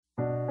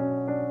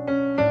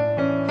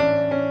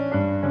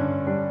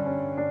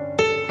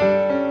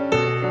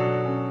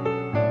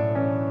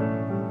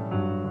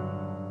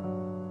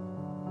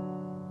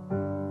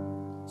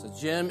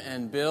Jim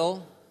and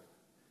Bill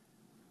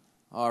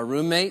are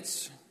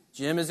roommates.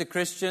 Jim is a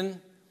Christian.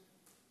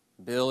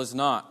 Bill is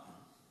not.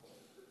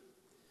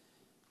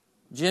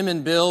 Jim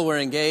and Bill were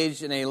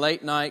engaged in a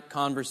late-night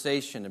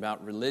conversation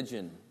about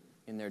religion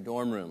in their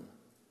dorm room.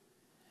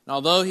 And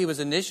although he was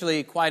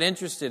initially quite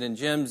interested in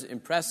Jim's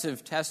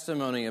impressive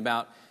testimony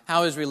about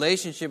how his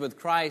relationship with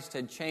Christ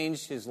had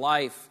changed his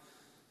life,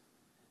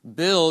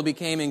 Bill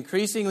became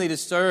increasingly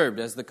disturbed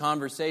as the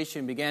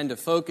conversation began to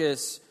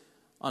focus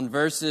on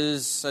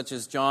verses such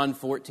as John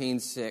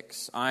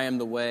 14:6, "I am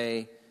the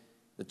way,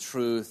 the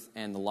truth,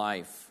 and the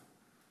life."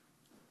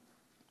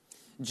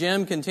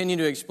 Jim continued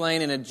to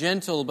explain in a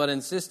gentle but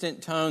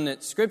insistent tone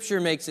that Scripture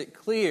makes it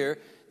clear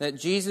that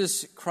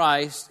Jesus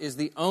Christ is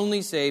the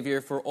only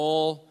Savior for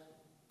all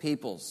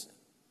peoples.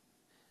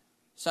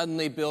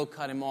 Suddenly, Bill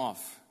cut him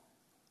off.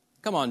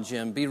 "Come on,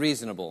 Jim, be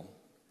reasonable.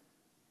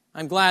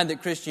 I'm glad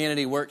that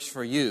Christianity works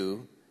for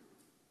you,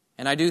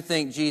 and I do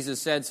think Jesus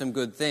said some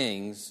good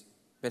things,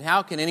 but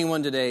how can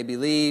anyone today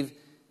believe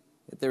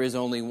that there is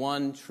only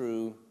one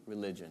true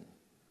religion?"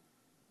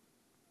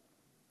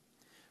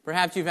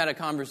 Perhaps you've had a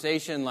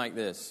conversation like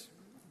this.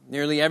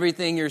 Nearly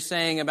everything you're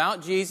saying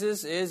about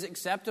Jesus is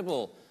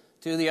acceptable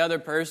to the other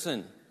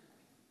person,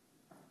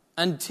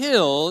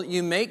 until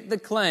you make the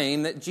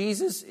claim that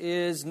Jesus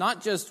is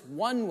not just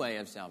one way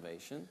of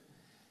salvation,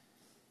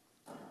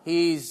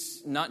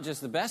 He's not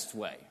just the best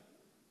way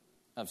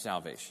of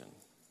salvation.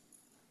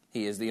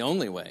 He is the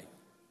only way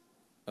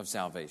of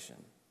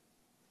salvation.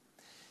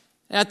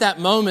 At that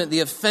moment, the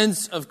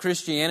offense of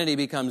Christianity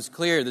becomes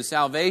clear. The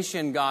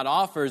salvation God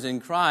offers in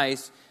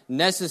Christ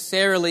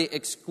necessarily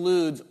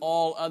excludes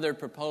all other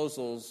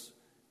proposals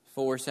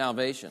for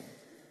salvation.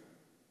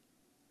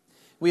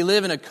 We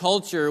live in a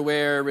culture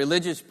where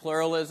religious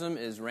pluralism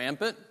is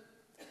rampant.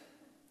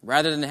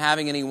 Rather than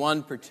having any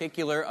one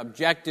particular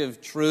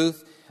objective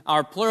truth,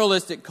 our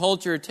pluralistic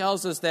culture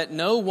tells us that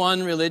no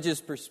one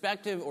religious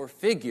perspective or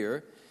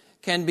figure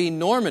can be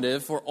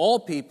normative for all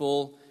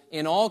people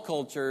in all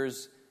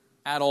cultures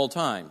at all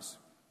times.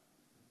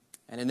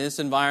 And in this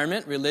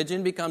environment,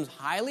 religion becomes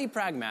highly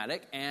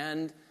pragmatic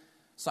and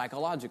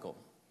psychological.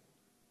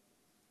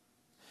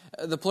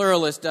 The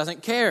pluralist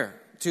doesn't care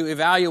to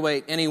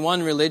evaluate any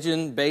one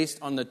religion based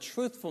on the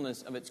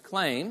truthfulness of its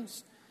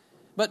claims,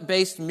 but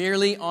based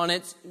merely on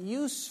its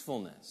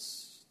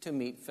usefulness to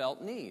meet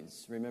felt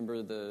needs.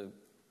 Remember the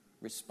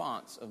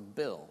response of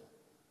Bill.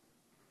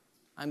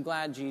 I'm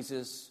glad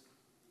Jesus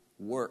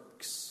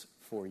works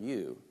for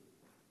you.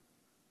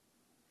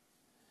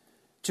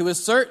 To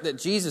assert that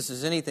Jesus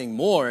is anything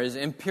more is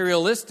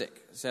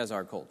imperialistic, says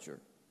our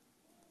culture.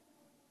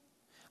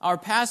 Our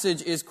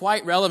passage is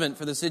quite relevant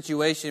for the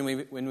situation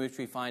in which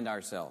we find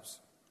ourselves.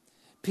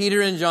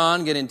 Peter and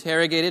John get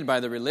interrogated by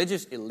the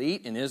religious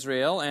elite in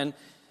Israel, and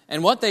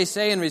what they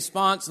say in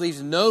response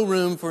leaves no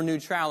room for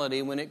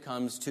neutrality when it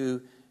comes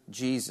to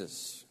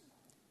Jesus.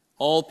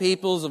 All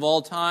peoples of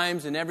all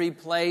times in every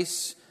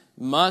place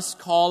must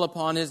call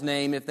upon His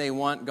name if they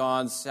want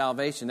God's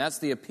salvation. That's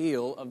the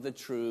appeal of the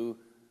true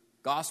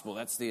gospel.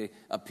 That's the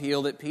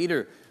appeal that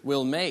Peter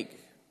will make.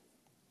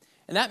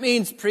 And that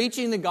means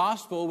preaching the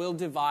gospel will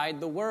divide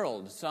the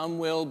world. Some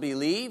will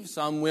believe,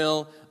 some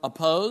will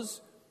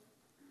oppose.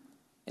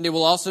 And it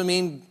will also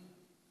mean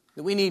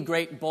that we need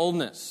great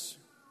boldness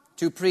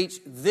to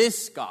preach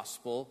this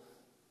gospel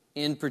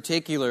in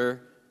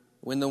particular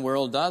when the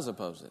world does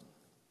oppose it.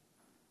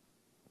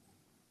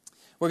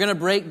 We're going to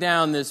break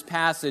down this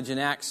passage in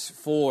Acts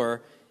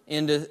 4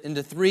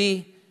 into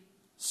three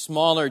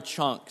smaller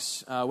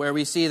chunks where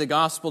we see the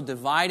gospel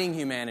dividing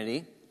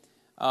humanity,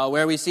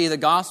 where we see the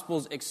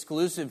gospel's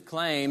exclusive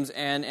claims,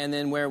 and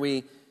then where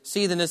we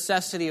see the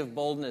necessity of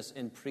boldness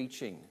in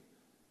preaching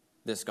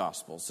this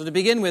gospel. So to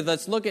begin with,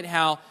 let's look at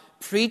how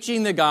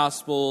preaching the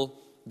gospel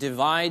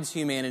divides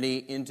humanity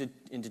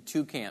into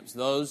two camps,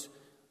 those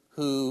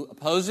who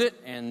oppose it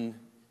and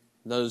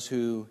those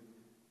who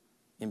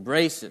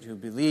embrace it, who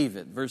believe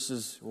it.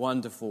 Verses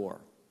 1 to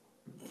 4.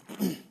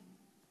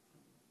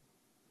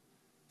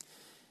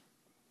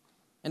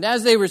 And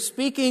as they were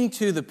speaking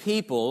to the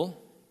people,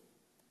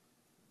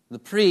 the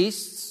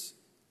priests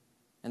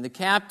and the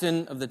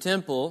captain of the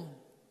temple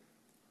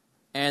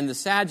and the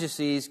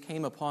Sadducees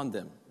came upon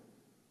them,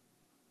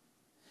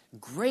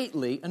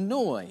 greatly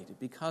annoyed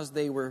because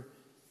they were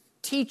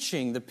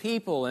teaching the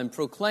people and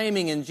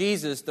proclaiming in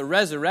Jesus the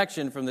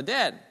resurrection from the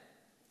dead.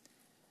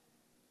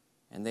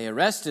 And they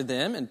arrested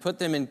them and put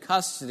them in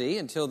custody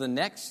until the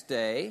next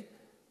day,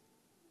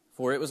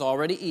 for it was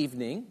already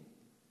evening.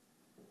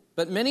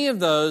 But many of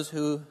those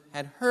who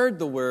had heard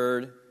the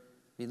word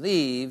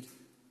believed,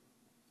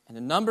 and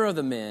a number of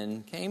the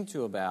men came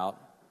to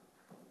about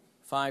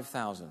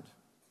 5,000.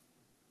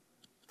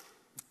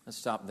 Let's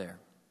stop there.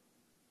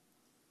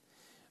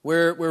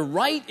 We're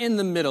right in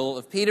the middle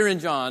of Peter and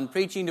John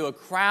preaching to a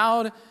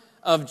crowd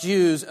of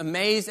Jews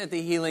amazed at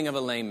the healing of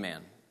a lame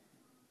man.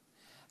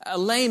 A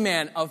lame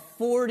man of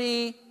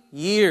 40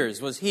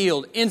 years was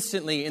healed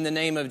instantly in the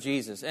name of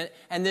Jesus.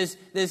 And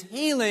this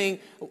healing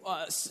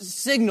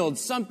signaled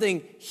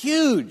something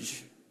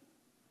huge.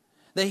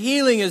 The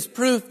healing is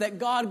proof that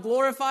God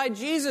glorified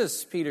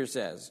Jesus, Peter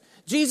says.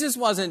 Jesus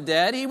wasn't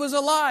dead, he was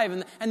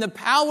alive. And the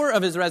power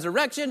of his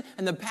resurrection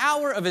and the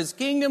power of his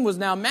kingdom was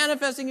now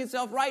manifesting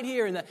itself right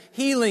here in the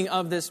healing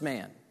of this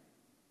man.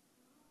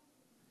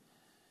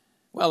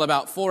 Well,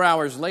 about 4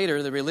 hours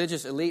later, the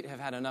religious elite have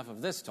had enough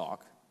of this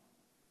talk.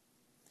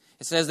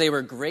 It says they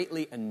were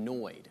greatly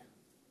annoyed.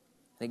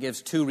 It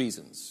gives 2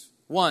 reasons.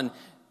 One,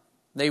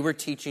 they were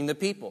teaching the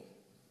people.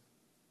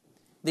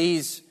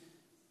 These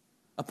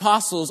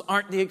apostles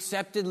aren't the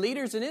accepted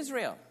leaders in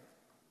Israel.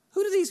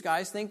 Who do these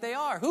guys think they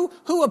are?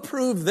 Who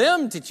approved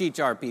them to teach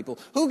our people?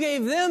 Who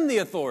gave them the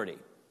authority?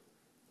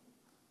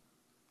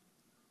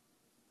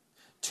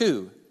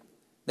 2,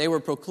 they were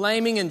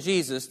proclaiming in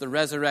Jesus the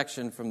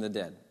resurrection from the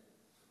dead.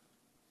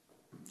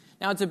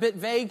 Now, it's a bit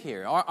vague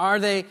here. Are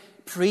they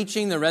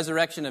preaching the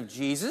resurrection of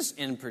Jesus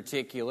in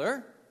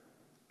particular?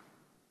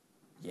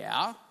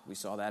 Yeah, we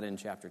saw that in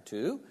chapter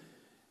 2.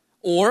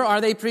 Or are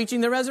they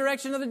preaching the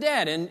resurrection of the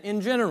dead in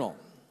general?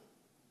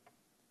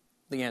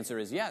 The answer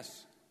is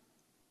yes.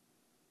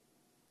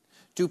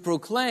 To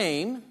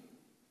proclaim,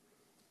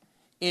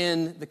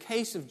 in the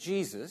case of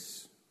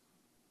Jesus,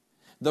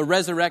 the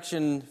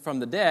resurrection from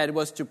the dead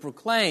was to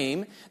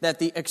proclaim that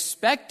the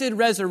expected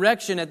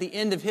resurrection at the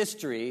end of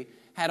history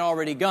had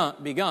already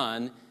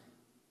begun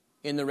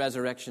in the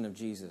resurrection of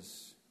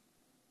Jesus.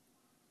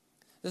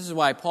 This is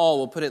why Paul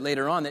will put it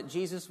later on that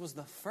Jesus was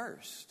the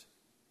first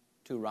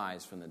to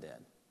rise from the dead.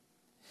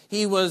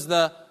 He was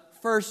the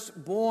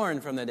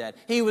firstborn from the dead.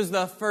 He was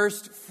the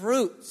first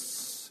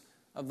fruits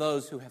of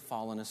those who have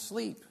fallen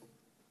asleep.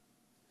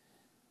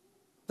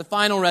 The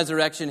final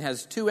resurrection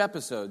has 2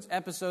 episodes.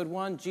 Episode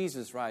 1,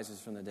 Jesus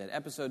rises from the dead.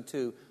 Episode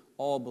 2,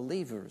 all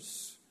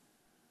believers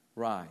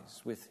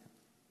rise with him.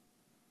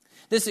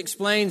 This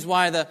explains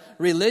why the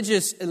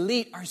religious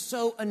elite are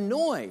so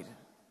annoyed.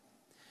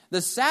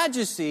 The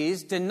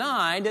Sadducees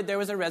denied that there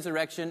was a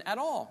resurrection at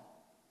all.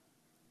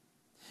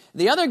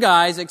 The other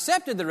guys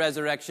accepted the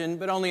resurrection,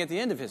 but only at the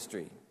end of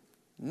history,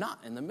 not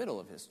in the middle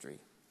of history.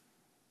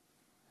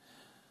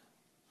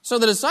 So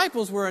the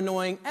disciples were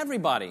annoying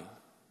everybody.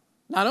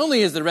 Not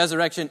only is the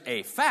resurrection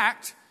a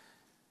fact,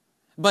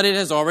 but it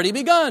has already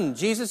begun.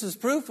 Jesus'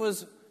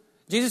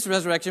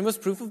 resurrection was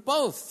proof of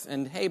both.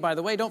 And hey, by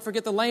the way, don't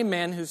forget the lame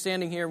man who's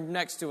standing here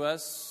next to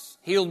us,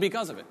 healed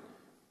because of it.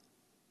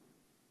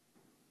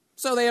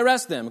 So they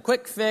arrest them,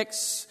 quick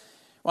fix,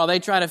 while they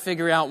try to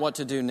figure out what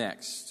to do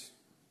next.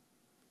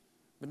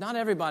 But not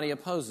everybody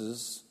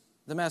opposes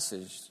the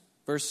message.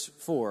 Verse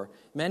 4,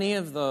 many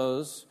of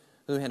those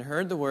who had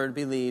heard the word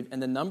believed,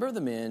 and the number of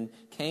the men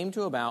came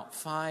to about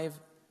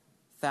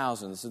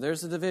 5,000. So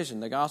there's the division.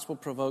 The gospel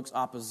provokes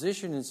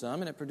opposition in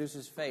some, and it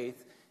produces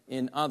faith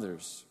in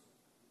others.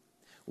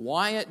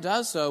 Why it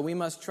does so, we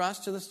must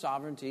trust to the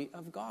sovereignty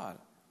of God.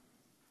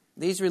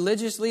 These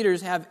religious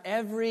leaders have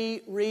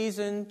every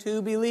reason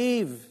to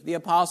believe. The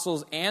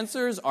apostles'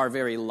 answers are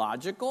very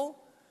logical.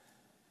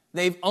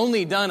 They've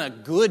only done a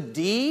good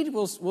deed.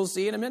 We'll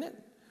see in a minute.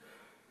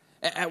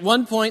 At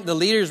one point, the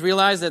leaders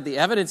realize that the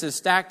evidence is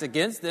stacked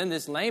against them.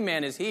 This lame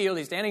man is healed.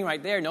 He's standing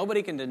right there.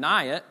 Nobody can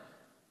deny it.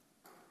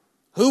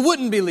 Who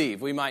wouldn't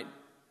believe? We might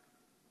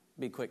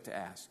be quick to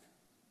ask.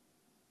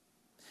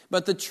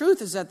 But the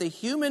truth is that the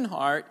human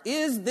heart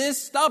is this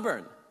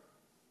stubborn.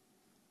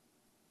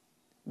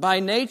 By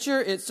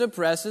nature, it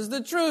suppresses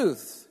the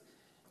truth.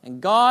 And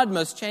God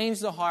must change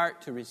the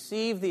heart to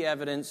receive the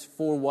evidence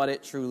for what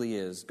it truly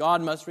is.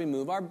 God must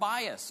remove our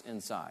bias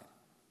inside.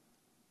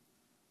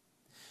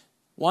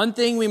 One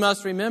thing we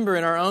must remember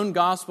in our own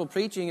gospel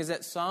preaching is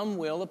that some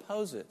will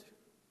oppose it.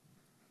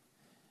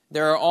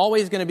 There are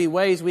always going to be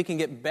ways we can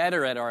get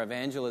better at our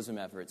evangelism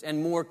efforts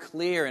and more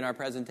clear in our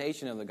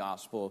presentation of the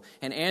gospel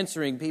and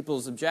answering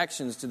people's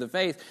objections to the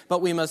faith.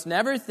 But we must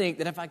never think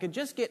that if I could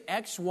just get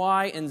X,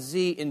 Y, and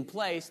Z in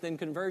place, then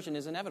conversion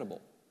is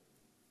inevitable.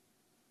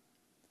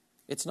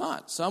 It's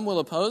not. Some will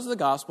oppose the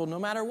gospel no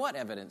matter what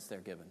evidence they're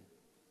given.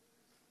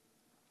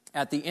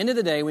 At the end of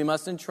the day, we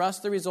must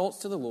entrust the results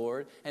to the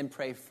Lord and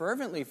pray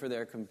fervently for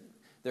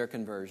their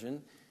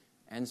conversion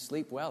and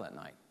sleep well at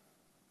night.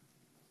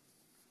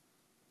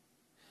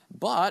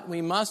 But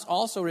we must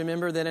also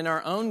remember that in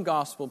our own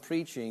gospel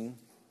preaching,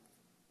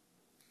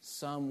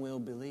 some will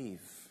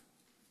believe.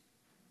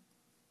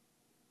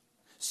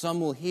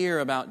 Some will hear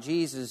about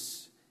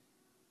Jesus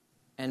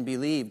and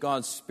believe.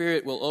 God's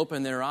Spirit will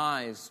open their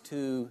eyes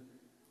to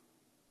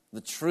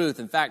the truth.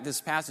 In fact,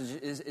 this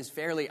passage is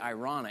fairly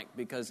ironic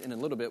because in a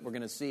little bit we're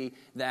going to see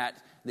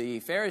that the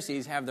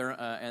Pharisees have their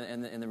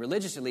and the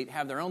religious elite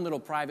have their own little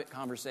private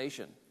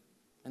conversation,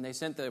 and they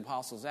sent the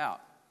apostles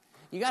out.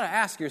 You got to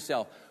ask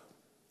yourself,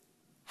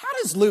 how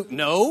does Luke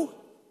know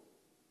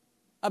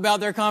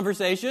about their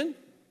conversation?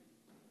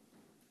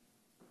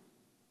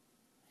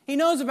 He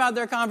knows about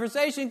their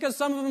conversation because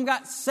some of them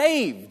got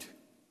saved.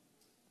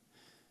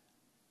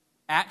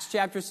 Acts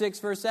chapter 6,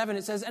 verse 7,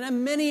 it says,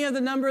 and many of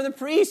the number of the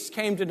priests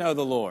came to know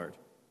the Lord.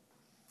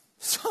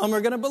 Some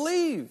are going to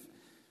believe.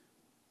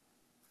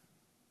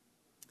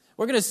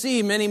 We're going to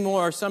see many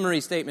more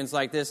summary statements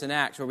like this in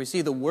Acts, where we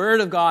see the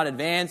Word of God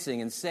advancing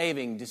and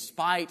saving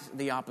despite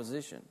the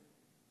opposition.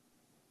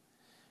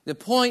 The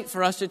point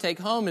for us to take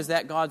home is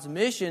that God's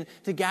mission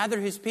to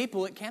gather His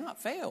people, it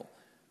cannot fail.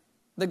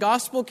 The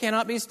gospel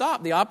cannot be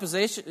stopped. The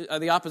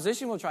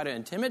opposition will try to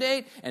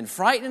intimidate and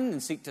frighten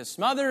and seek to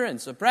smother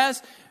and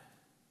suppress,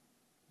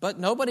 but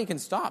nobody can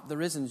stop the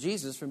risen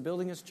Jesus from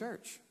building His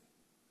church.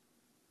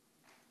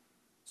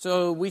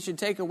 So we should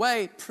take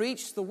away,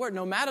 preach the Word,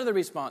 no matter the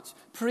response.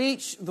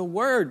 Preach the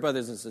Word,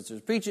 brothers and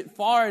sisters. Preach it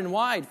far and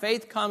wide.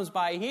 Faith comes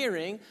by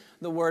hearing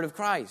the Word of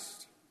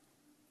Christ.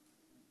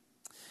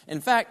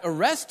 In fact,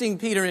 arresting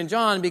Peter and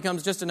John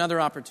becomes just another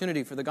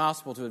opportunity for the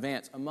gospel to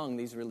advance among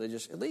these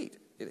religious elite.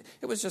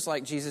 It was just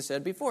like Jesus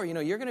said before,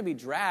 you're going to be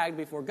dragged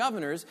before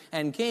governors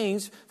and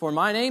kings for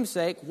my name's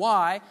sake.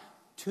 Why?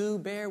 To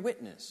bear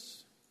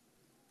witness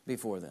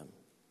before them.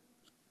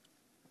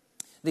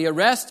 The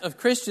arrest of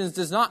Christians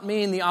does not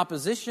mean the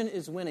opposition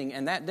is winning,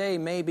 and that day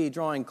may be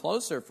drawing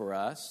closer for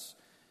us.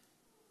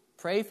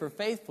 Pray for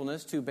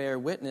faithfulness to bear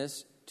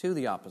witness to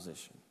the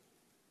opposition.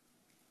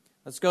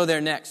 Let's go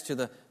there next to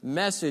the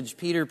message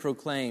Peter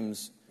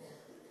proclaims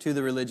to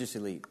the religious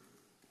elite.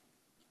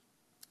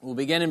 We'll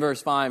begin in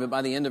verse 5, but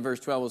by the end of verse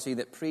 12, we'll see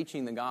that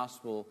preaching the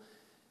gospel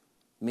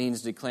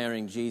means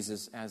declaring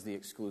Jesus as the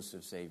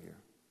exclusive Savior.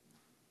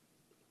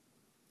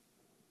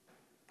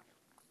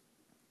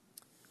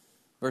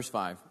 Verse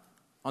 5.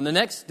 On the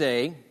next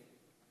day,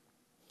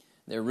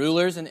 their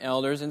rulers and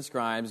elders and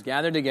scribes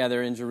gathered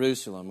together in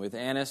Jerusalem with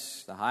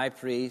Annas the high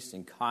priest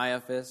and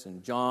Caiaphas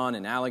and John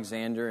and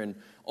Alexander and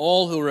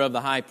all who were of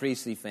the high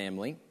priestly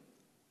family.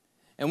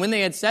 And when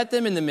they had set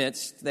them in the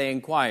midst, they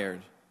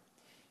inquired,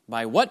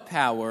 by what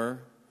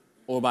power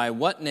or by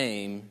what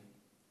name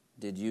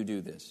did you do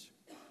this?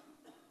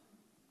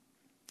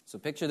 So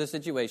picture the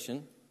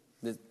situation.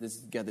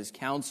 This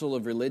council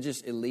of religious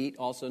elite,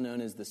 also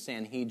known as the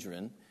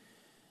Sanhedrin.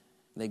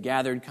 They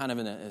gathered kind of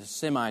in a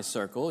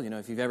semicircle.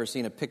 If you've ever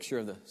seen a picture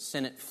of the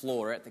Senate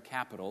floor at the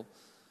Capitol,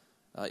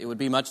 it would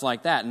be much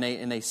like that.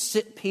 And they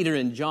sit Peter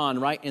and John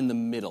right in the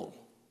middle.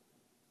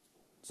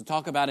 So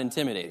talk about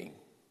intimidating.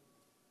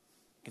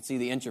 You can see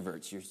the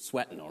introverts. You're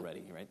sweating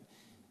already, right?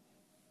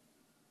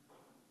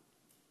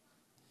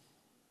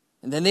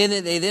 And then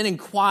they then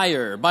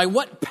inquire, by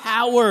what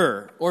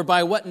power or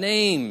by what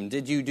name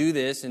did you do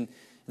this? And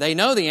they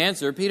know the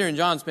answer. Peter and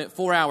John spent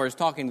 4 hours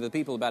talking to the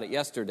people about it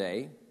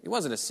yesterday. It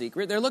wasn't a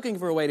secret. They're looking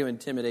for a way to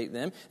intimidate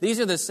them.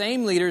 These are the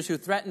same leaders who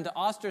threatened to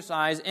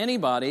ostracize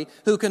anybody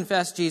who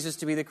confessed Jesus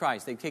to be the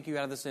Christ. They'd kick you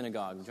out of the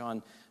synagogue,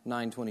 John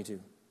 9:22.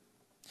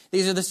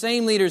 These are the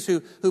same leaders who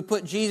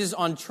put Jesus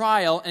on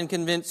trial and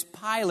convinced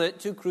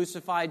Pilate to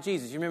crucify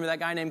Jesus. You remember that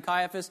guy named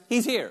Caiaphas?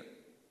 He's here.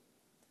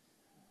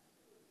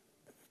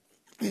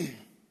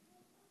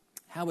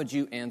 How would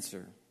you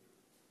answer?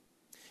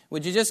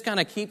 Would you just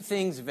kind of keep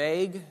things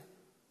vague?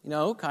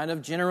 Kind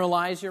of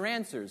generalize your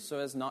answers so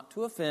as not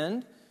to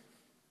offend.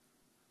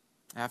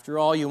 After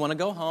all, you want to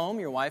go home.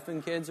 Your wife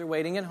and kids are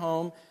waiting at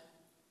home.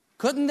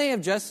 Couldn't they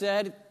have just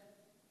said,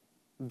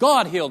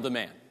 God healed the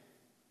man?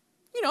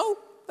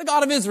 The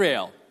God of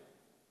Israel.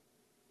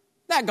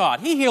 That God,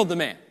 He healed the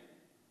man.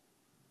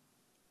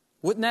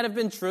 Wouldn't that have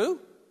been true?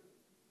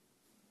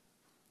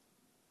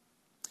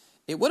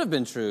 It would have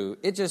been true.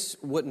 It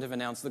just wouldn't have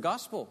announced the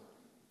gospel.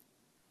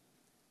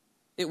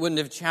 It wouldn't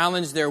have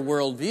challenged their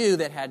worldview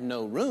that had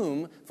no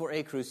room for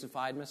a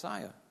crucified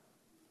Messiah.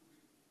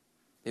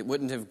 It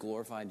wouldn't have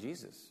glorified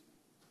Jesus.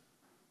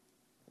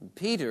 And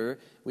Peter,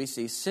 we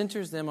see,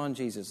 centers them on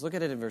Jesus. Look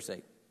at it in verse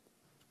 8.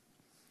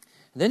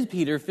 Then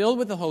Peter, filled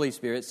with the Holy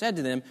Spirit, said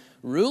to them,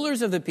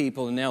 rulers of the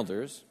people and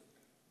elders,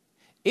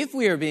 if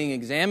we are being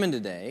examined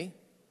today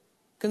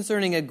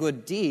concerning a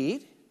good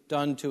deed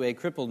done to a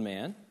crippled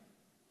man,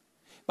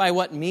 by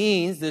what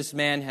means this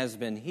man has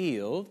been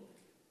healed,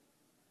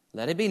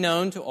 let it be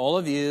known to all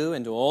of you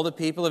and to all the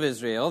people of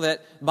Israel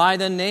that by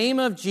the name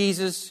of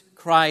Jesus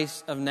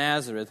Christ of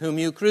Nazareth, whom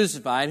you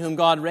crucified, whom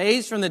God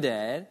raised from the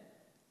dead,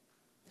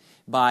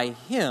 by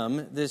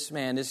Him this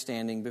man is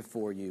standing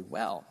before you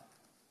well.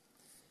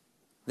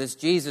 This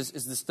Jesus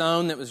is the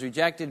stone that was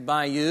rejected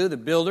by you, the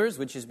builders,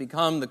 which has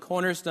become the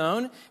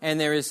cornerstone, and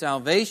there is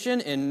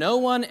salvation in no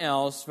one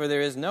else, for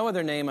there is no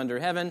other name under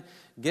heaven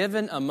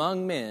given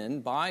among men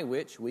by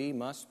which we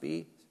must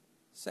be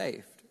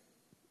saved.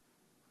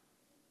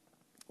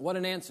 What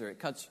an answer. It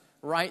cuts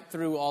right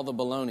through all the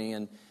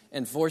baloney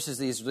and forces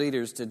these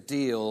leaders to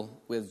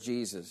deal with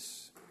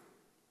Jesus.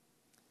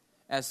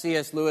 As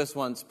C.S. Lewis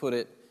once put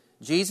it,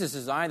 Jesus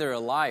is either a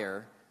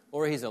liar,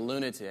 or He's a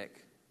lunatic,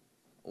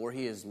 or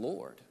He is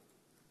Lord.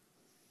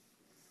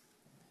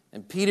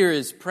 And Peter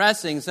is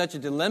pressing such a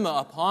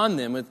dilemma upon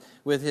them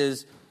with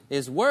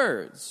his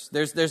words.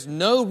 There's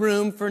no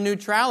room for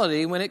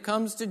neutrality when it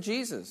comes to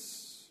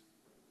Jesus.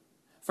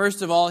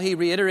 First of all, he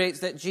reiterates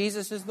that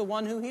Jesus is the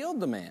one who healed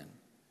the man.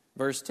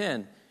 Verse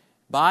 10,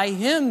 by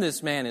Him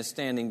this man is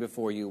standing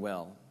before you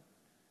well.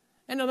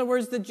 In other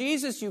words, the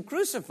Jesus you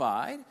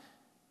crucified,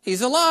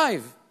 He's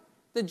alive.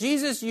 The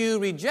Jesus you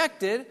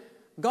rejected,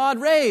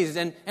 God raised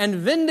and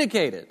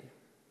vindicated.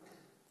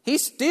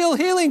 He's still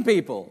healing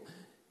people.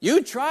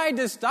 You tried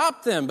to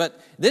stop them, but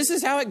this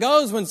is how it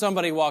goes when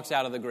somebody walks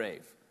out of the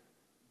grave.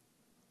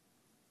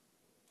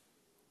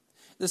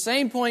 The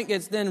same point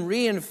gets then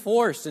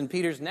reinforced in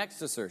Peter's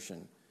next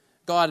assertion.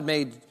 God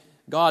made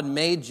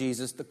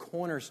Jesus the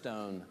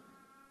cornerstone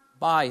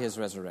by his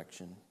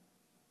resurrection.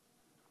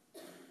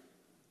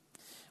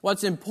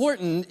 What's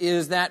important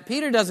is that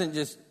Peter doesn't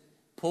just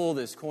pull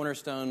this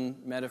cornerstone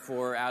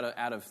metaphor out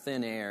of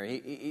thin air.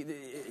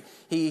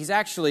 He's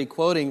actually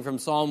quoting from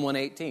Psalm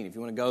 118. If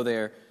you want to go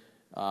there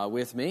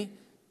with me.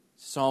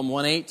 Psalm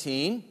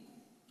 118.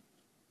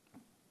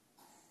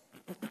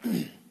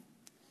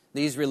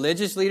 These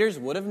religious leaders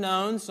would have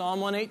known Psalm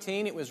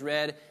 118. It was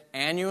read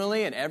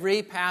annually at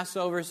every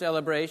Passover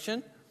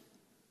celebration.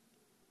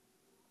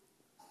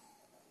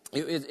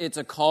 It's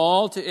a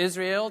call to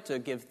Israel to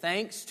give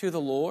thanks to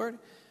the Lord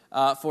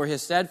for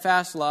his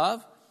steadfast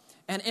love,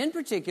 and in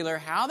particular,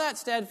 how that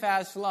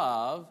steadfast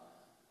love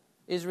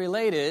is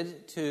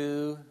related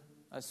to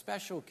a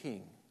special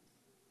king.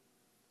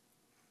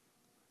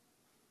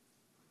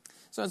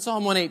 So in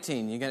Psalm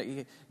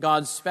 118,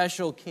 God's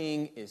special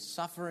king is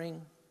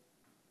suffering.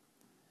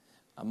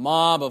 A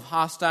mob of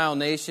hostile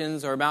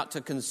nations are about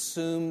to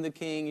consume the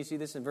king. You see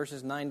this in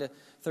verses 9 to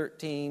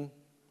 13.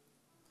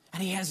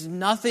 And he has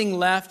nothing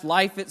left.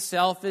 Life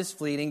itself is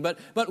fleeting.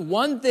 But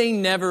one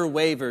thing never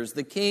wavers.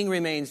 The king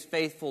remains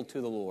faithful to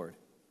the Lord.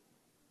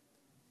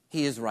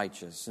 He is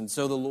righteous. And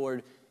so the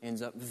Lord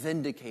ends up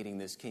vindicating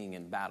this king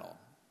in battle.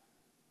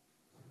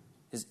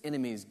 His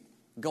enemies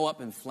go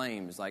up in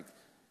flames like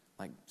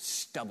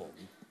stubble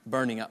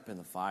burning up in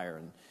the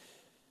fire.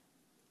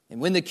 And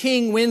when the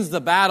king wins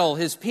the battle,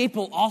 his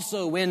people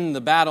also win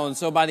the battle. And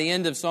so by the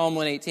end of Psalm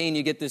 118,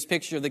 you get this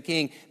picture of the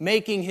king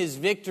making his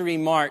victory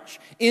march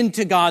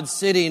into God's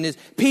city. And his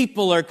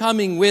people are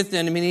coming with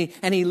him.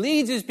 And he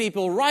leads his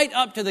people right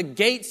up to the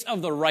gates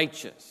of the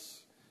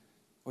righteous,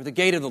 or the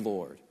gate of the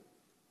Lord.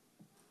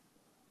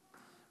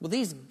 Well,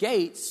 these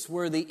gates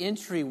were the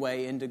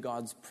entryway into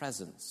God's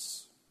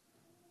presence.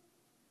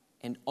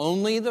 And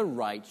only the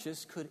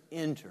righteous could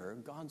enter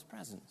God's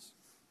presence.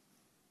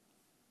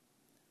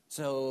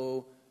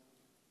 So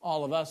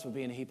all of us would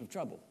be in a heap of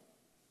trouble.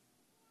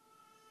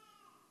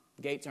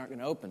 The gates aren't going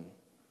to open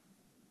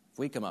if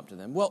we come up to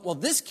them. Well,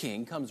 this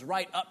king comes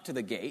right up to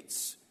the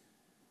gates,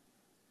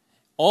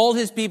 all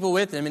his people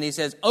with him, and he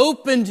says,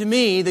 "Open to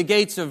me the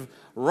gates of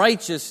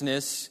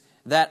righteousness,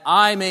 that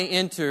I may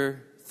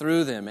enter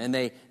through them." And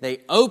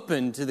they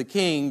open to the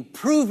king,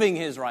 proving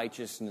his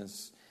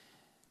righteousness.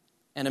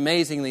 And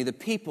amazingly, the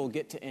people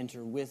get to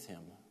enter with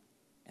him.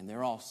 And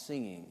they're all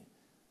singing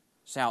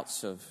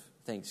shouts of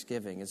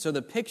thanksgiving. And so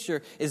the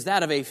picture is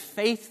that of a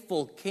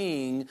faithful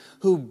king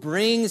who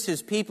brings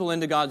his people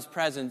into God's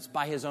presence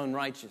by his own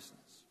righteousness.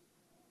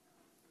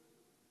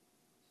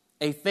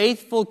 A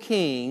faithful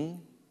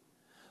king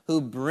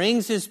who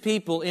brings his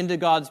people into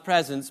God's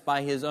presence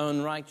by his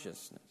own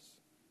righteousness.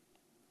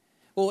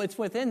 Well, it's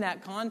within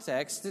that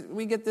context that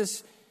we get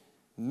this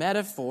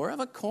metaphor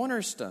of a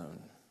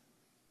cornerstone.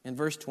 In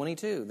verse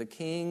 22, the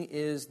king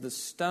is the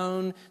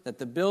stone that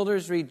the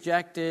builders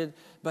rejected,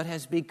 but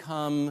has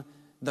become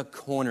the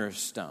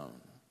cornerstone.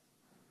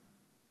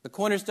 The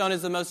cornerstone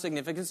is the most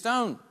significant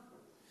stone.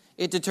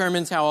 It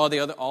determines how all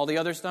the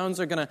other stones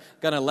are going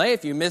to lay.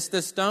 If you miss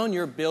this stone,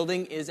 your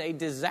building is a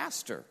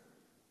disaster.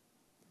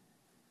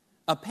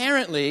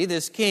 Apparently,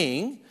 this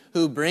king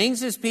who brings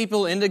his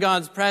people into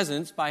God's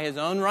presence by his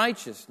own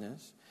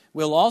righteousness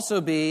will also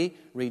be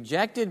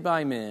rejected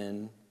by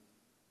men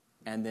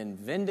and then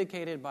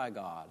vindicated by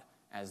God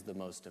as the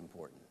most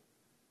important.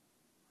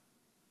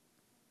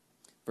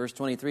 Verse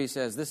 23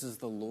 says, this is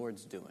the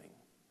Lord's doing.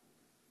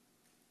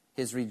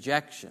 His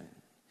rejection,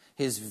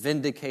 his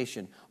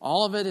vindication,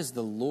 all of it is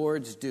the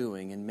Lord's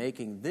doing in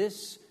making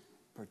this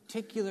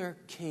particular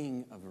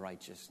king of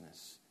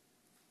righteousness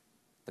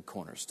the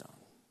cornerstone.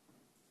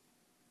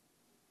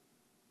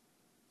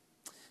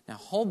 Now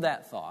hold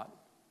that thought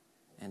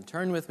and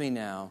turn with me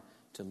now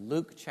to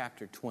Luke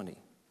chapter 20.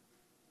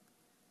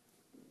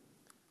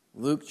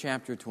 Luke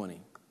chapter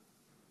 20.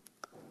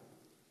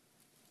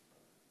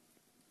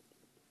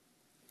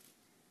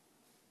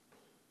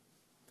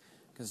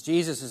 Because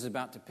Jesus is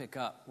about to pick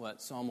up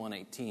what Psalm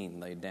 118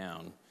 laid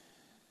down.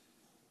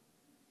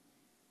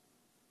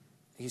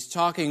 He's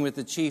talking with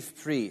the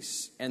chief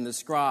priests and the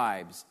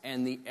scribes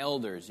and the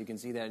elders. You can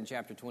see that in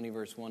chapter 20,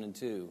 verse 1 and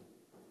 2.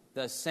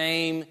 The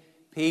same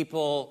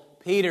people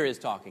Peter is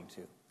talking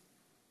to.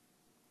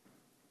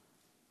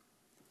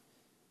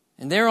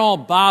 And they're all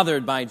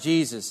bothered by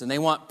Jesus, and they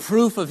want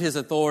proof of his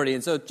authority.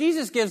 And so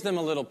Jesus gives them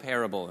a little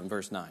parable in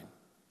verse 9.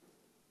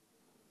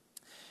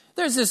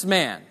 There's this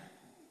man.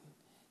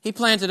 He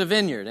planted a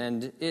vineyard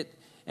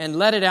and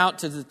let it out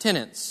to the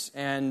tenants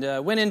and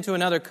went into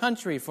another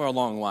country for a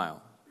long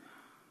while.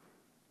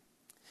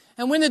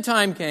 And when the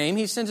time came,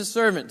 he sent a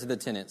servant to the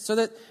tenants so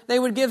that they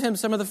would give him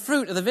some of the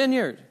fruit of the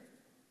vineyard.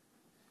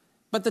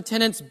 But the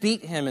tenants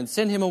beat him and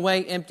sent him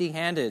away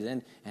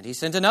empty-handed. And he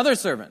sent another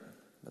servant,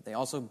 but they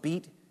also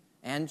beat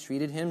and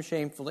treated him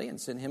shamefully and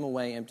sent him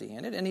away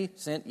empty-handed. And he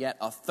sent yet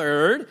a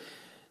third,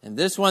 and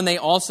this one they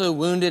also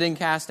wounded and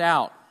cast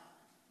out.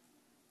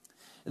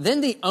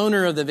 Then the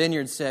owner of the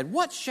vineyard said,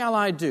 "What shall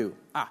I do?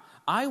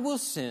 I will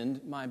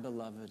send my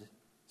beloved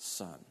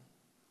son.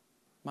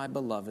 My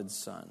beloved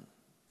son.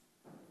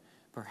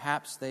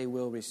 Perhaps they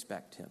will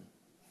respect him."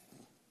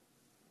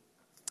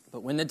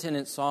 But when the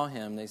tenants saw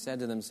him, they said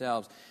to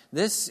themselves,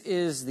 "This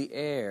is the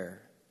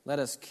heir. Let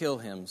us kill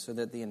him so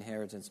that the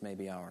inheritance may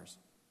be ours."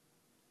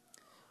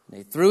 And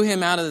they threw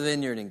him out of the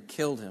vineyard and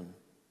killed him.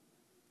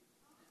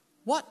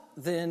 What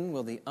then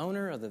will the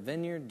owner of the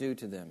vineyard do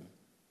to them?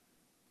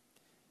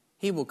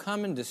 He will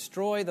come and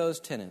destroy those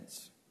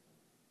tenants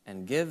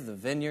and give the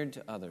vineyard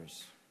to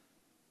others.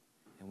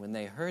 And when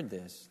they heard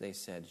this, they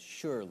said,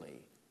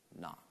 "Surely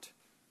not."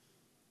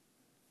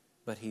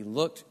 But he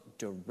looked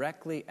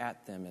directly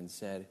at them and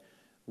said,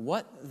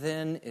 "What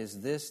then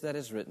is this that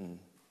is written?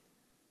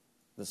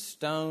 The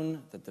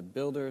stone that the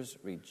builders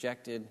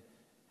rejected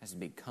has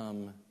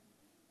become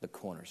the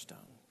cornerstone.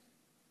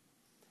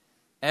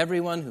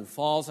 Everyone who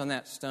falls on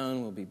that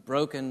stone will be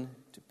broken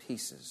to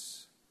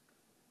pieces.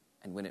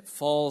 And when it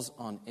falls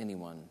on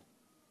anyone,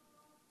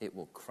 it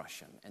will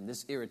crush him." And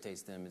this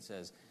irritates them. It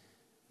says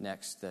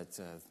next that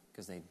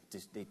because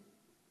they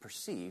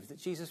perceived that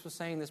Jesus was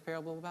saying this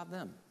parable about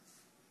them.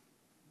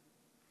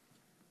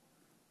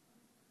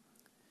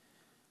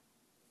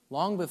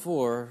 Long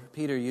before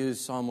Peter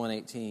used Psalm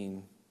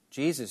 118,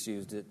 Jesus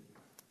used it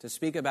to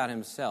speak about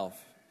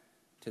himself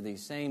to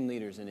these same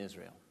leaders in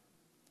Israel.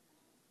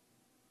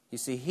 You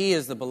see, he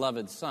is the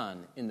beloved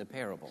son in the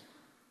parable.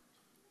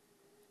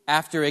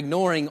 After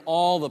ignoring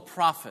all the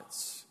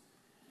prophets,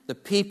 the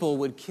people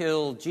would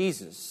kill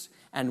Jesus.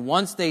 And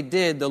once they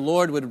did, the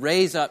Lord would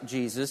raise up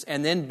Jesus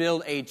and then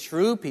build a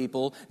true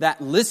people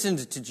that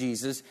listened to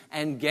Jesus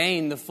and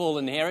gained the full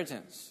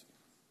inheritance.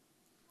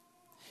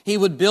 He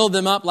would build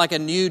them up like a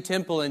new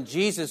temple, and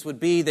Jesus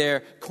would be their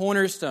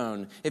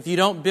cornerstone. If you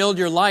don't build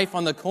your life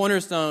on the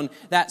cornerstone,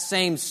 that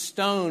same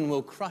stone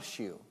will crush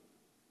you.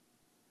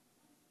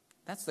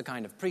 That's the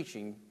kind of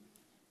preaching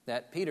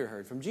that Peter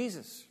heard from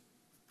Jesus.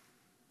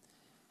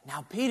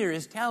 Now Peter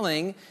is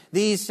telling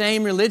these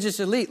same religious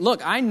elite,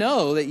 look, I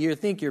know that you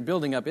think you're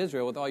building up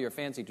Israel with all your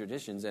fancy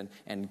traditions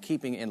and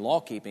keeping and law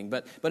keeping,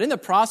 but in the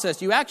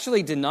process you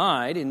actually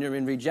denied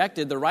and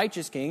rejected the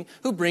righteous king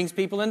who brings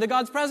people into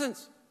God's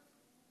presence.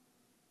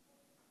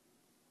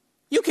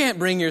 You can't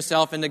bring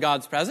yourself into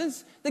God's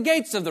presence. The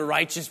gates of the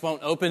righteous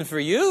won't open for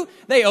you.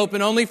 They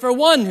open only for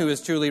one who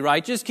is truly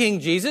righteous, King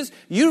Jesus.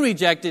 You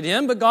rejected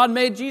him, but God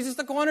made Jesus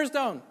the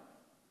cornerstone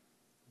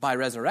by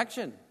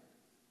resurrection.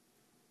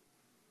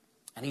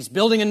 And he's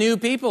building a new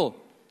people.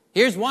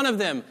 Here's one of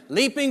them,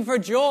 leaping for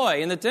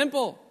joy in the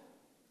temple.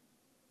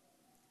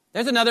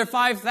 There's another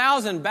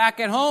 5,000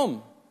 back at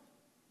home.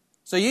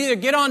 So you either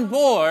get on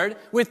board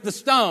with the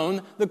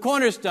stone, the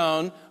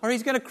cornerstone, or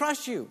he's going to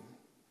crush you.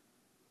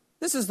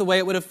 This is the way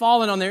it would have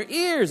fallen on their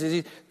ears as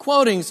he's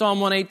quoting Psalm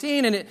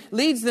 118, and it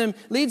leads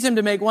him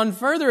to make one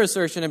further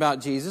assertion about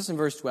Jesus in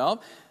verse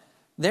 12.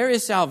 There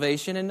is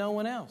salvation in no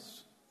one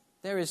else.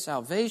 There is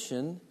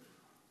salvation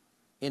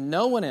in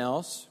no one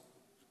else,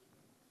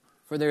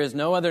 for there is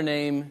no other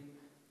name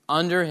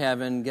under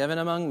heaven given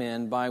among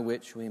men by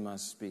which we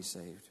must be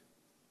saved.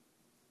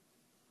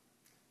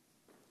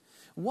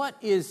 What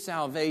is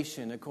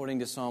salvation according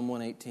to Psalm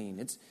 118?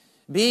 It's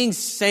being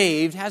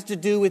saved has to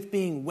do with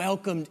being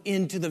welcomed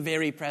into the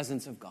very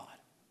presence of God.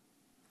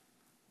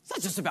 It's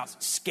not just about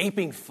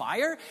escaping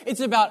fire.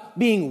 It's about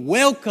being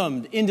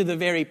welcomed into the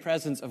very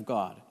presence of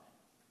God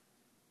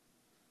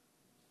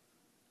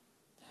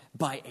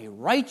by a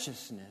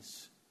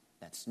righteousness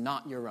that's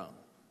not your own.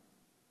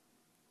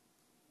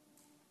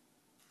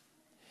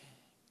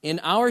 In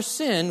our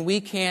sin,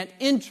 we can't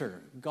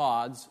enter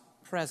God's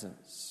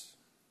presence.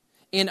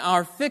 In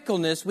our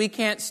fickleness, we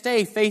can't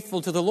stay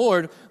faithful to the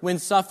Lord when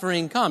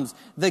suffering comes.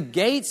 The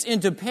gates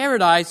into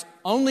paradise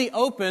only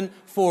open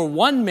for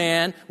one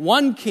man,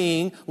 one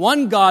king,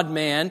 one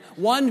God-man,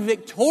 one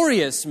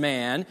victorious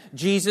man,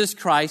 Jesus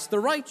Christ the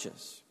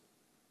righteous.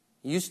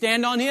 You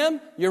stand on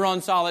him, you're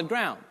on solid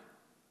ground.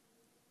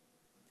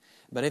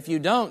 But if you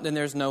don't, then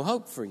there's no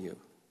hope for you.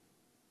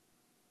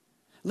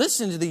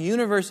 Listen to the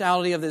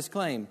universality of this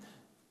claim.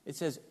 It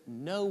says,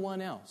 no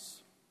one else.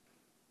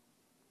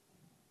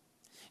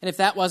 And if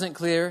that wasn't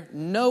clear,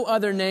 no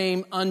other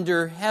name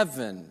under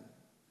heaven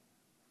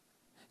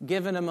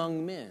given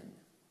among men.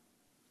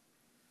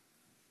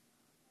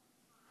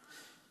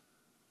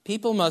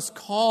 People must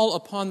call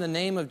upon the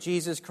name of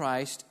Jesus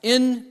Christ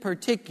in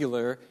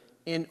particular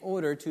in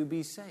order to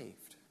be saved.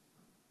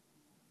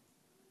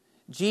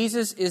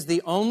 Jesus is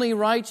the only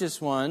righteous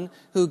one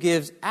who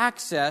gives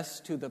access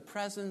to the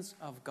presence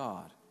of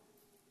God.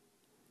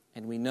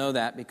 And we know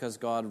that because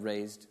God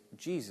raised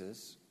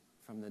Jesus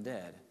from the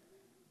dead,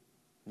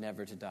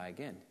 never to die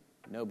again.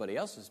 Nobody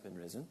else has been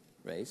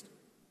raised.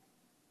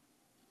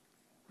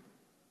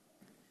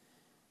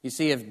 You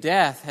see, if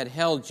death had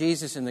held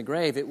Jesus in the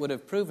grave, it would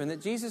have proven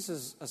that Jesus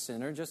is a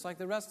sinner just like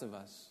the rest of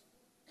us.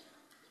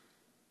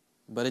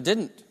 But it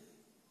didn't.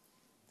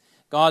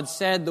 God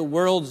said the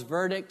world's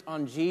verdict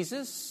on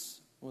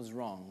Jesus was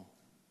wrong.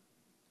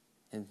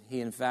 And he,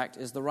 in fact,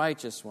 is the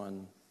righteous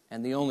one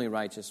and the only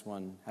righteous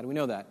one. How do we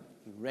know that?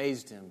 He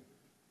raised him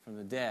from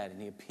the dead,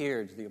 and he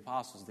appeared to the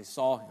apostles. They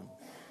saw him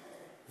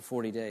for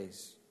 40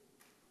 days.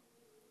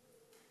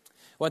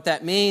 What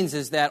that means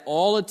is that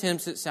all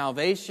attempts at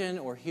salvation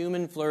or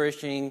human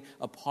flourishing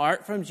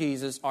apart from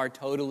Jesus are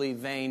totally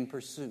vain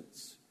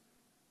pursuits.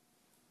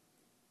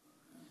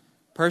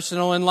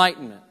 Personal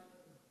enlightenment,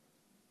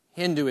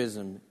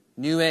 Hinduism,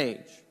 New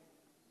Age,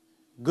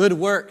 good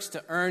works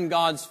to earn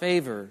God's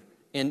favor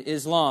in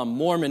Islam,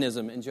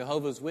 Mormonism, and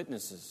Jehovah's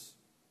Witnesses,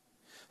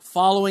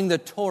 following the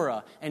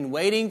Torah and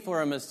waiting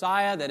for a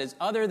Messiah that is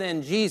other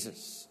than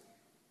Jesus,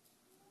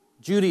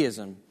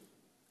 Judaism,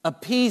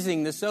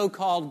 appeasing the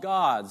so-called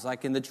gods,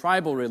 like in the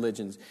tribal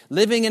religions,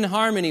 living in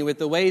harmony with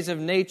the ways of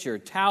nature,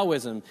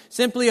 Taoism,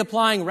 simply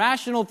applying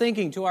rational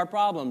thinking to our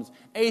problems,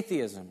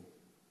 atheism.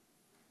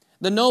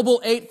 The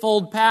noble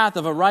eightfold path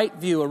of a right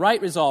view, a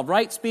right resolve,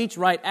 right speech,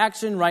 right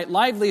action, right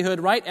livelihood,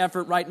 right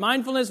effort, right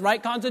mindfulness,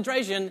 right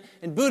concentration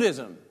in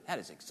Buddhism. That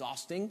is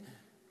exhausting.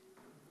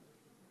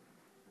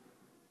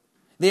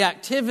 The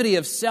activity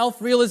of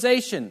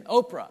self-realization,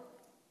 Oprah.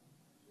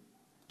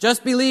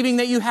 Just believing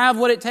that you have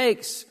what it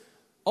takes,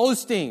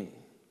 Osteen.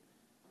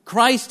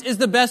 Christ is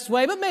the best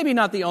way, but maybe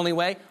not the only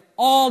way.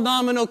 All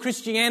nominal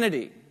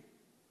Christianity.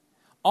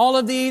 All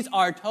of these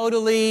are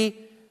totally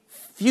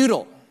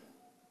futile.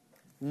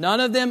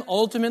 None of them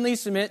ultimately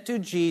submit to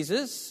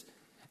Jesus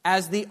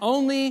as the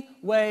only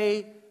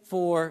way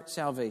for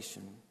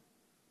salvation.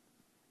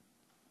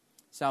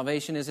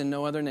 Salvation is in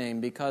no other name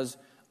because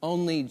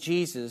only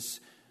Jesus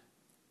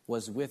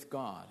was with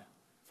God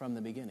from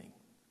the beginning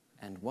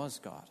and was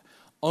God.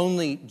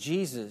 Only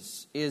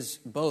Jesus is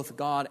both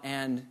God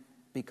and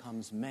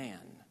becomes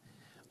man.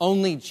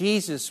 Only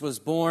Jesus was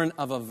born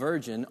of a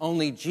virgin.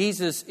 Only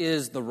Jesus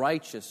is the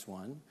righteous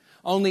one.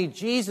 Only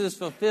Jesus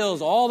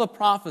fulfills all the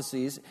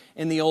prophecies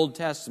in the Old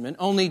Testament.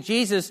 Only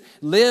Jesus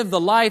lived the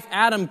life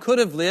Adam could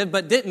have lived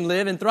but didn't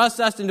live and thrust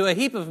us into a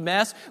heap of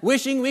mess,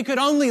 wishing we could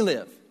only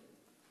live.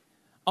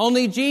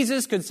 Only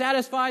Jesus could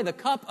satisfy the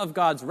cup of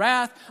God's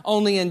wrath.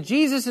 Only in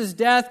Jesus'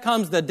 death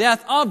comes the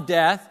death of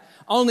death.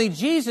 Only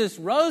Jesus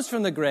rose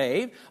from the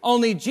grave.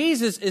 Only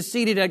Jesus is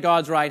seated at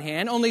God's right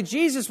hand. Only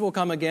Jesus will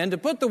come again to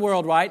put the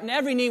world right, and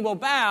every knee will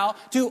bow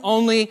to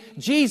only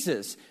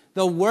Jesus.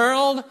 The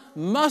world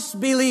must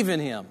believe in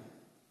him.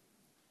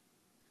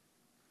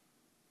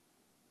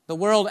 The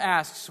world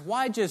asks,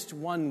 why just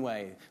one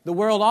way? The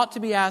world ought to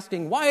be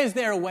asking, why is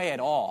there a way at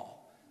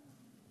all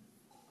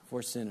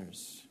for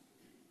sinners?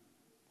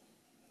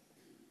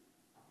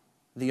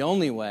 The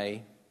only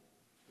way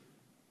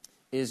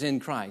is in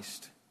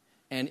Christ,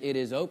 and it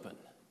is open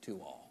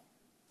to all.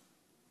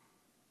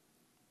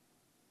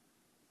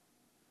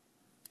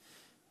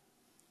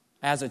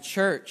 As a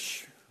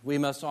church, we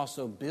must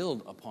also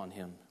build upon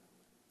him.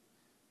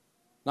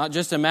 Not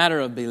just a matter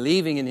of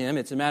believing in him,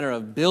 it's a matter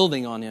of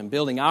building on him,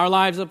 building our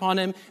lives upon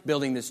him,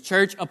 building this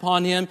church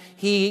upon him.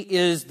 He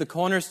is the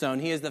cornerstone.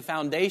 He is the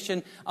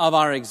foundation of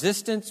our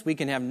existence. We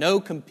can have no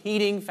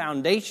competing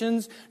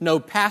foundations, no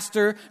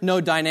pastor, no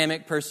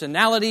dynamic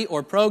personality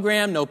or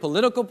program, no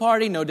political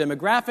party, no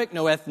demographic,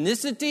 no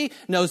ethnicity,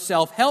 no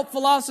self-help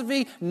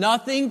philosophy.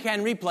 Nothing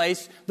can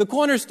replace the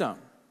cornerstone.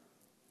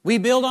 We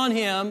build on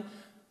him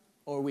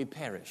or we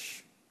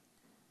perish.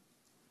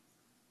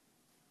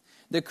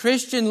 The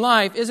Christian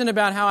life isn't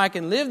about how I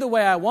can live the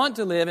way I want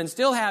to live and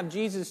still have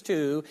Jesus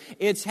too.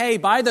 It's, hey,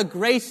 by the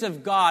grace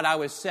of God, I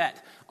was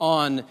set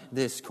on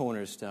this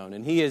cornerstone,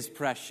 and he is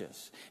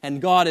precious.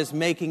 And God is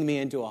making me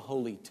into a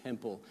holy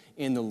temple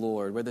in the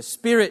Lord, where the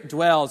Spirit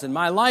dwells, and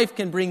my life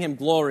can bring him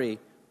glory.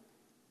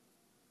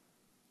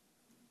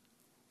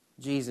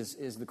 Jesus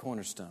is the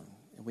cornerstone,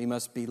 and we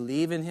must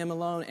believe in him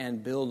alone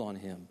and build on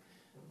him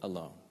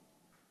alone.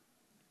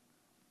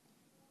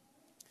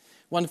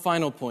 One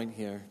final point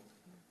here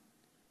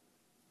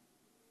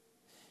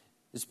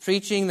is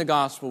preaching the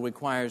gospel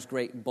requires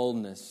great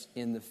boldness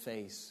in the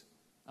face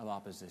of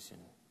opposition.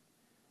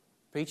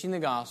 Preaching the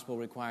gospel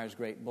requires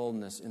great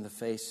boldness in the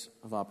face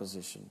of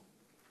opposition.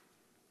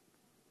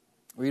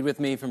 Read with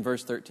me from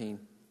verse 13.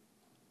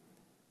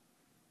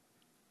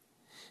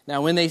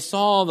 Now, when they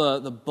saw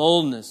the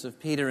boldness of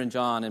Peter and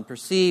John and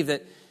perceived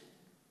that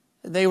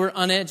they were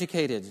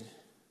uneducated,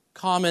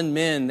 common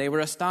men, they were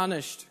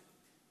astonished.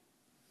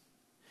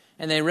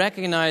 And they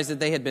recognized that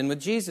they had been with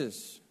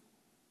Jesus.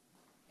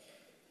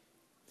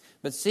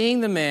 But seeing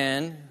the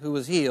man who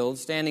was healed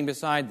standing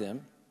beside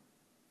them,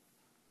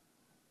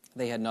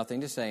 they had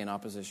nothing to say in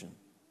opposition.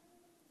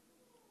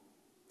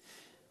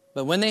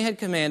 But when they had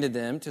commanded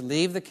them to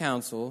leave the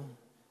council,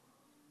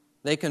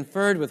 they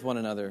conferred with one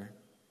another,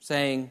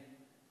 saying,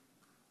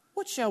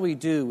 "What shall we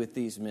do with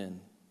these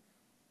men?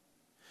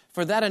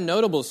 For that a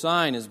notable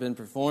sign has been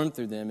performed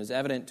through them is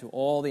evident to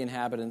all the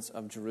inhabitants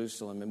of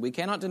Jerusalem, and we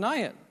cannot deny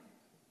it.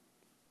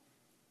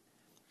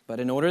 But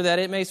in order that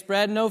it may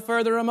spread no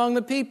further among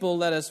the people,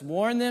 let us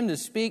warn them to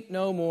speak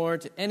no more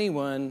to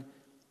anyone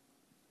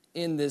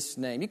in this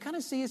name. You kind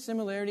of see a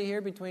similarity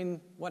here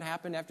between what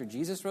happened after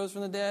Jesus rose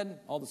from the dead.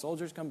 All the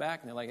soldiers come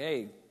back and they're like,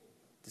 hey,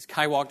 this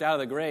guy walked out of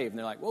the grave. And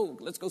they're like, whoa,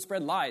 let's go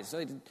spread lies.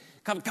 So they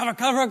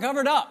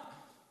covered up.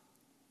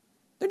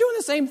 They're doing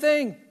the same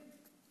thing.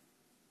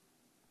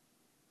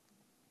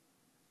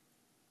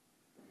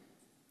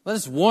 Let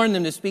us warn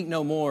them to speak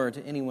no more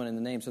to anyone in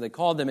the name. So they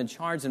called them and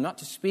charged them not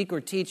to speak or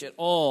teach at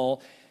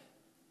all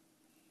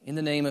in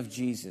the name of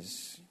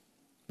Jesus.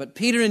 But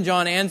Peter and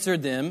John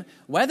answered them,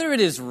 whether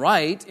it is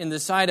right in the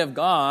sight of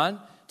God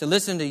to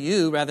listen to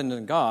you rather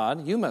than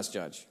God, you must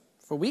judge.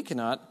 For we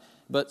cannot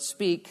but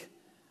speak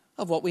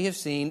of what we have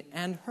seen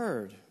and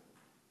heard.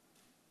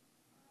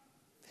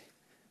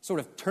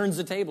 Sort of turns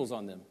the tables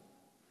on them.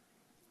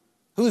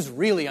 Who's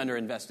really under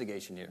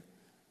investigation here?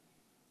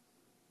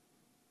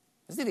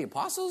 Is it the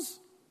apostles?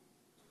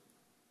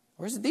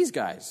 Or is it these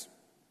guys?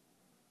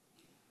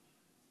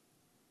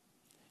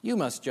 You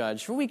must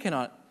judge, for we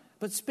cannot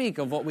but speak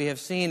of what we have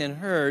seen and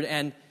heard.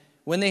 And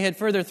when they had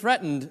further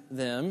threatened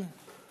them,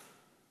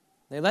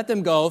 they let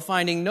them go,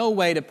 finding no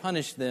way to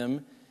punish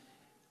them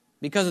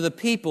because of the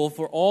people,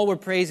 for all were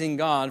praising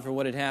God for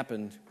what had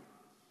happened.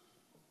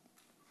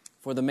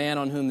 For the man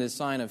on whom this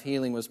sign of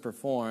healing was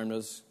performed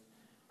was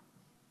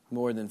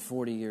more than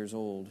 40 years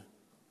old.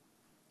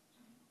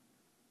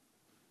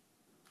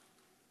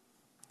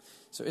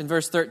 So in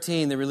verse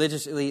 13, the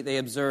religious elite, they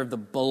observe the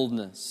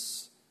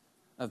boldness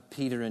of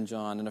Peter and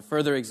John. And a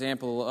further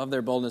example of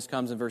their boldness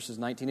comes in verses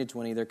 19 to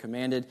 20. They're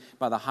commanded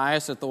by the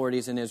highest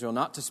authorities in Israel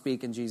not to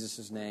speak in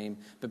Jesus' name,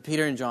 but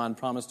Peter and John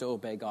promise to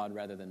obey God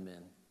rather than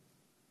men.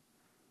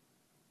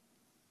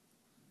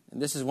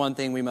 And this is one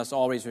thing we must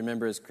always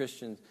remember as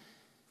Christians,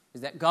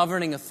 is that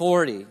governing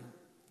authority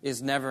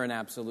is never an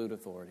absolute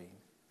authority.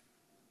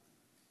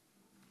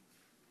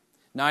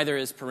 Neither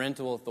is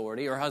parental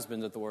authority or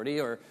husband authority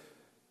or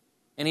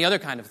any other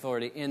kind of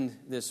authority in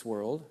this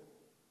world.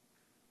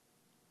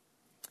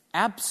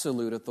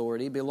 Absolute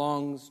authority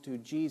belongs to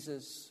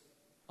Jesus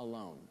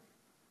alone.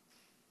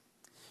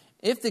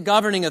 If the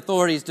governing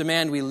authorities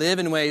demand we live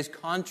in ways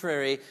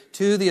contrary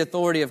to the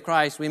authority of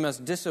Christ, we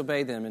must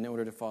disobey them in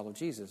order to follow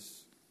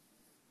Jesus.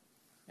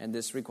 And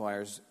this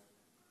requires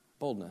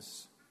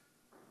boldness.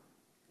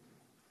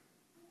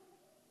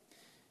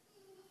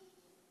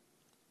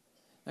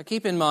 Now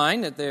keep in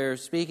mind that they're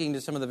speaking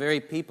to some of the very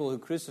people who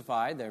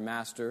crucified their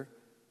master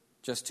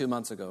just 2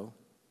 months ago.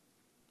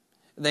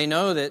 They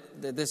know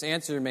that this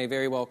answer may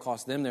very well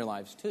cost them their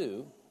lives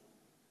too.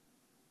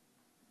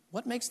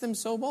 What makes them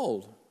so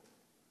bold?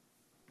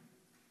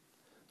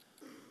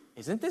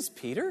 Isn't this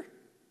Peter?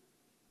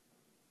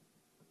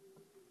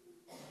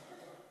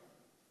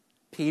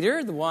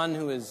 Peter, the one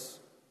who is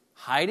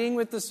hiding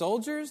with the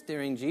soldiers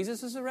during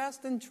Jesus'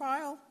 arrest and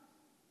trial?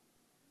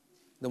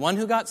 The one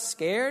who got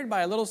scared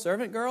by a little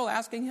servant girl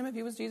asking him if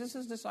he was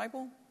Jesus'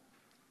 disciple?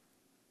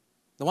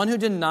 The one who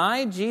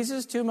denied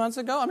Jesus 2 months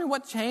ago? I mean,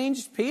 what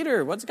changed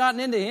Peter? What's gotten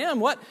into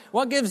him?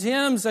 What gives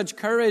him such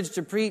courage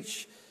to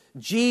preach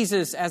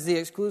Jesus as the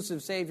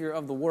exclusive Savior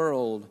of the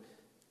world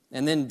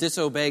and then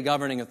disobey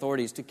governing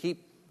authorities to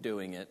keep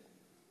doing it?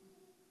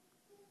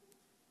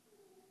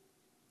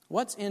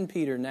 What's in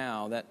Peter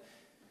now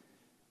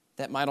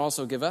that might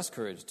also give us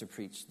courage to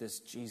preach this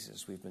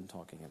Jesus we've been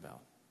talking about?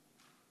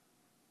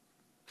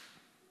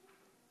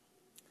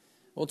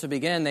 Well, to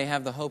begin, they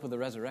have the hope of the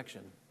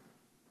resurrection.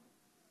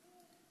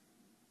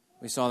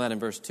 We saw that in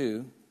verse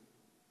 2.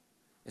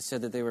 It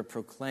said that they were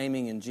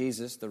proclaiming in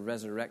Jesus the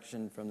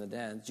resurrection from the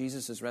dead.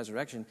 Jesus'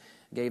 resurrection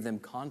gave them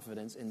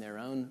confidence in their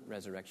own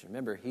resurrection.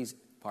 Remember, he's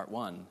part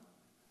 1.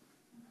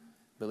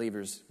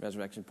 Believers'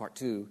 resurrection, part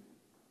 2.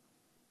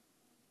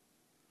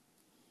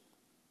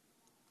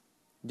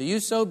 Do you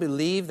so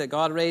believe that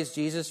God raised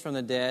Jesus from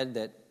the dead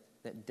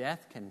that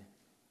death can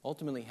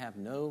ultimately have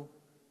no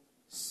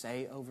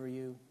say over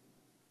you?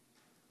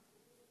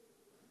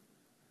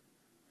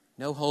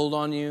 No hold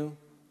on you?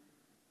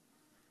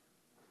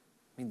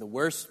 I mean, the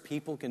worst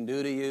people can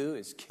do to you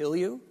is kill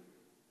you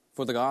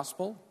for the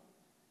gospel.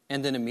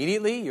 And then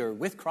immediately you're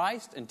with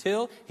Christ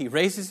until He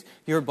raises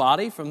your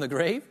body from the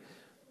grave.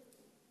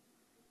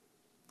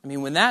 I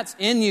mean, when that's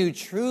in you,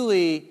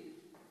 truly,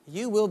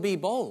 you will be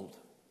bold.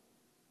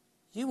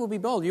 You will be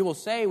bold. You will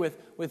say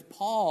with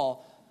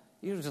Paul,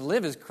 you to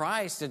live as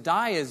Christ, to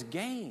die as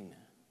gain.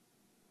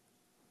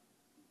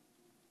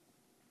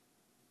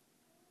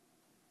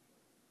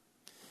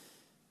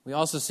 We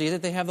also see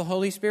that they have the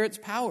Holy Spirit's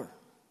power.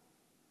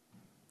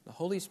 The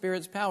Holy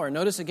Spirit's power.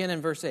 Notice again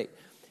in verse 8.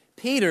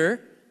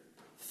 Peter,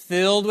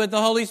 filled with the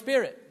Holy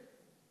Spirit.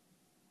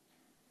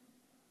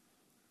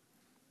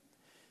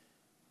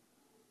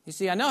 You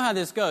see, I know how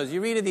this goes.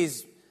 You read of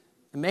these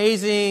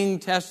amazing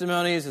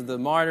testimonies of the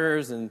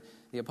martyrs and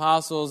the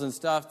apostles and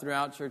stuff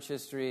throughout church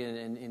history,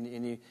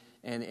 and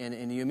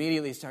you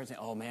immediately start saying,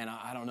 oh man,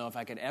 I don't know if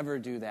I could ever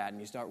do that. And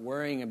you start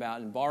worrying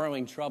about and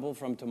borrowing trouble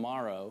from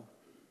tomorrow.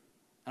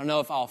 I don't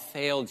know if I'll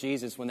fail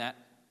Jesus when that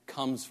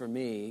comes for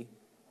me.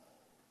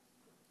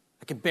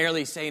 I could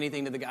barely say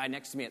anything to the guy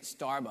next to me at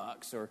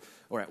Starbucks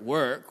or at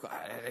work.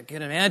 I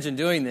can imagine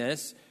doing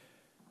this.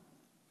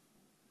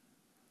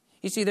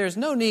 You see, there's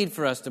no need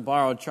for us to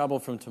borrow trouble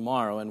from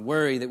tomorrow and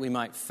worry that we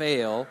might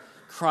fail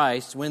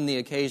Christ when the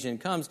occasion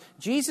comes.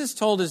 Jesus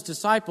told his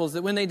disciples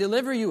that when they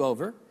deliver you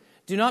over,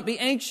 do not be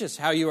anxious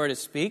how you are to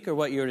speak or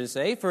what you are to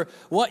say, for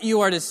what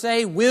you are to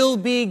say will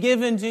be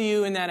given to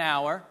you in that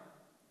hour.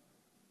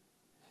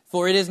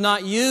 For it is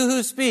not you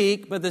who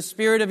speak, but the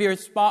Spirit of your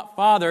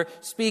Father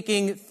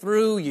speaking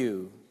through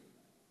you.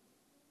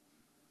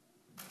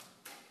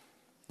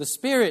 The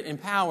Spirit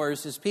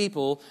empowers His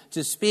people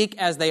to speak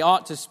as they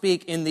ought to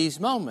speak in these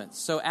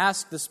moments. So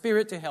ask the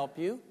Spirit to help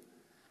you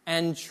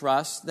and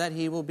trust that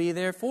He will be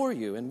there for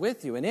you and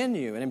with you and in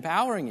you and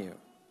empowering you.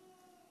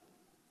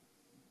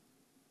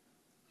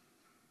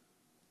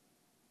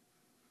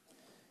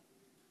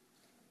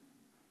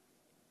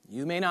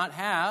 You may not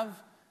have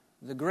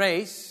the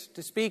grace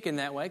to speak in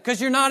that way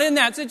because you're not in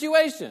that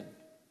situation.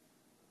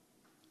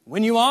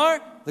 When you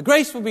are, the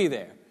grace will be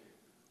there.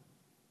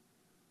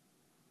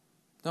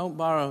 Don't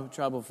borrow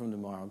trouble from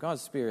tomorrow.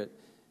 God's Spirit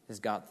has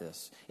got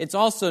this. It's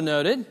also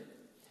noted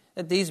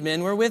that these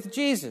men were with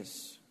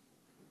Jesus.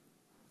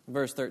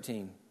 Verse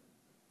 13.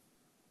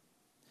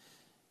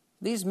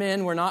 These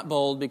men were not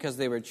bold because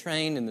they were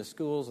trained in the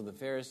schools of the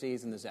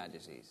Pharisees and the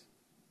Sadducees.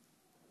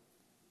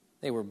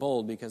 They were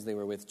bold because they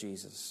were with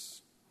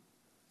Jesus.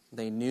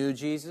 They knew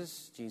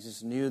Jesus.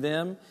 Jesus knew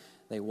them.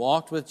 They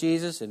walked with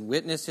Jesus and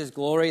witnessed His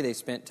glory. They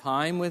spent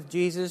time with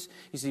Jesus.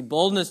 You see,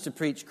 boldness to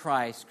preach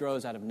Christ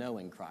grows out of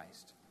knowing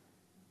Christ.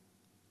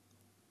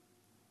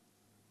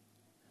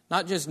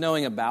 Not just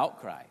knowing about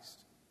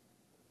Christ,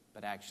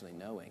 but actually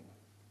knowing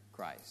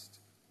Christ.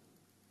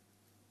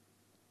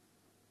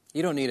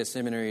 You don't need a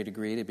seminary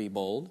degree to be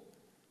bold.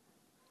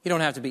 You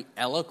don't have to be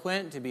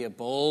eloquent to be a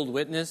bold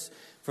witness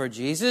for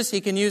Jesus.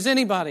 He can use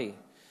anybody.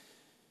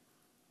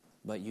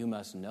 But you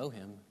must know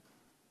Him.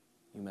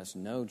 You must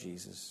know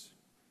Jesus.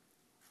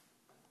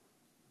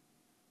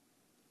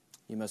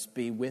 You must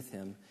be with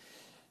Him.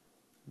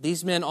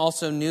 These men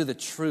also knew the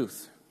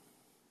truth.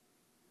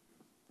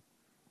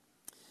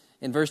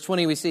 In verse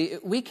 20 we see,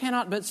 we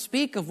cannot but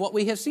speak of what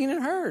we have seen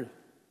and heard.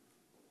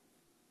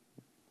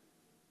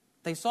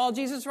 They saw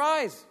Jesus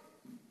rise.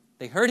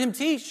 They heard Him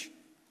teach.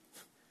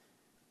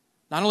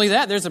 Not only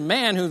that, there's a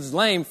man who's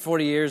lame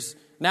 40 years,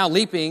 now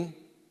leaping,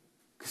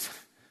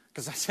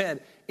 because I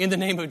said, in the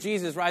name of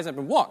Jesus, rise up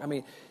and walk. I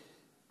mean,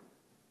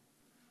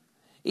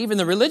 even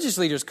the religious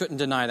leaders couldn't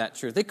deny that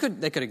truth. They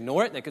could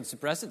ignore it. They could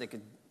suppress it. They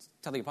could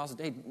tell the apostles,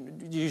 hey,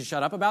 you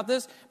shut up about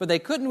this. But they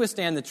couldn't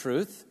withstand the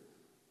truth.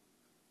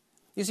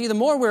 You see, the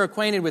more we're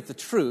acquainted with the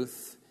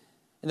truth,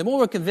 and the more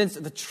we're convinced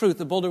of the truth,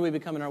 the bolder we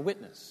become in our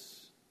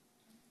witness.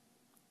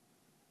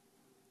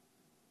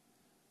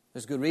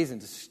 There's good reason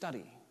to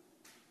study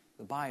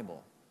the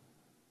Bible.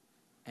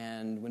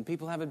 And when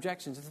people have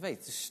objections to the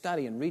faith, to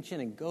study and reach in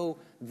and go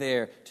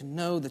there to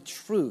know the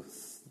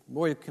truth. The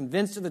more you're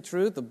convinced of the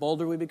truth, the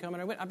bolder we become in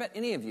our witness. I bet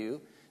any of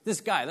you,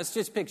 this guy, let's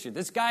just picture,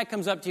 this guy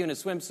comes up to you in a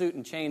swimsuit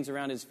and chains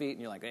around his feet,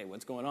 and you're like, hey,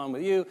 what's going on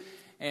with you?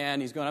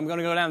 And he's going, I'm going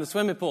to go down the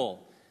swimming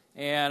pool.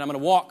 And I'm going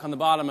to walk on the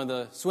bottom of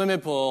the swimming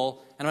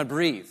pool, and I'm going to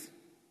breathe.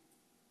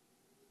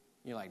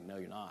 You're like, no,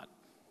 you're not.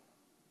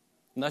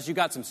 Unless you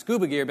got some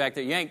scuba gear back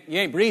there, you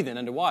ain't breathing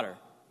underwater.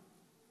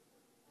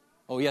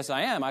 Oh, yes,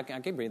 I am. I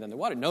can breathe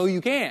underwater. No,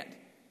 you can't.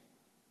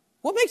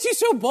 What makes you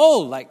so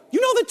bold? Like, you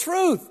know the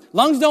truth.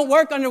 Lungs don't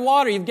work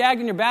underwater. You've gagged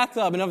in your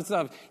bathtub and other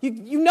stuff.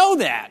 You know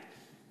that,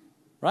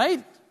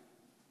 right?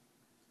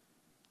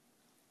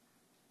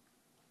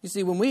 You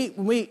see, when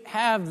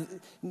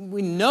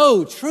we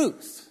know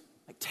truth,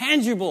 like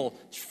tangible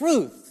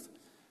truth,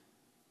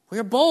 we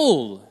are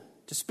bold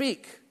to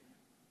speak.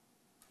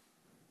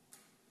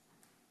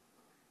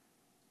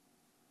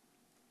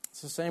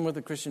 It's the same with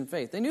the Christian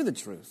faith. They knew the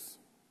truth.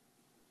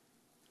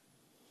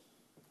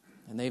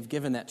 And they've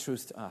given that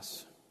truth to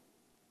us.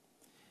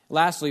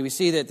 Lastly, we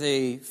see that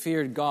they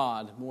feared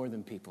God more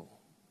than people.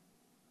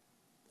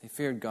 They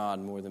feared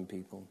God more than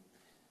people.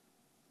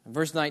 In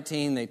verse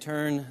 19, they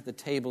turn the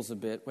tables a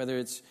bit. Whether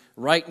it's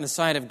right in the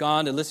sight of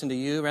God to listen to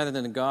you rather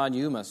than to God,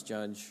 you must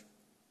judge.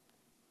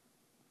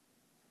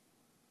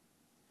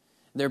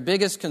 Their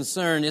biggest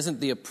concern isn't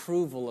the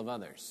approval of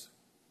others.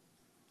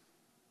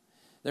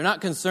 They're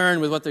not concerned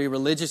with what the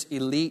religious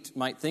elite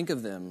might think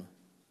of them.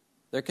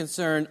 They're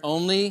concerned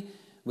only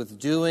with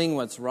doing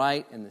what's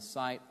right in the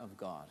sight of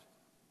God.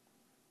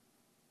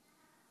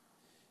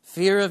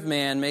 Fear of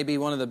man may be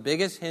one of the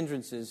biggest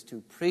hindrances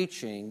to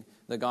preaching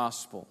the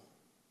gospel.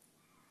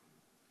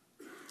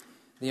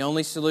 The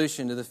only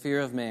solution to the fear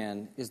of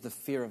man is the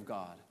fear of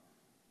God,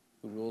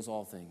 who rules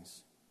all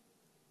things.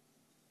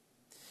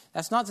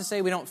 That's not to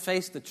say we don't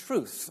face the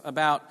truth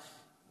about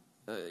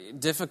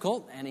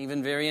difficult and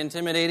even very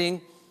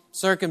intimidating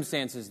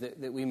circumstances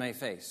that we may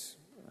face.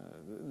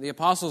 The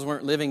apostles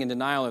weren't living in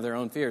denial of their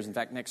own fears. In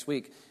fact, next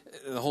week,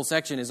 the whole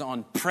section is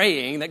on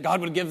praying that God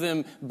would give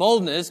them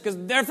boldness because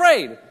they're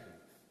afraid.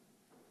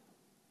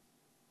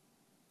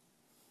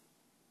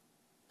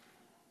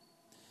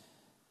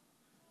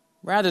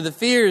 Rather, the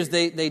fears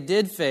they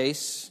did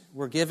face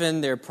were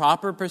given their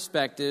proper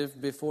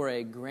perspective before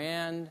a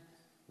grand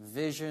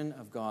vision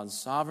of God's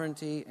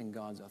sovereignty and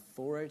God's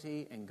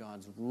authority and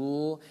God's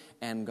rule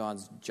and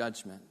God's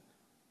judgment.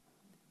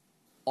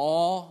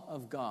 All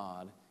of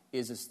God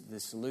is the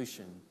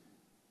solution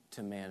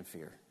to man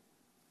fear.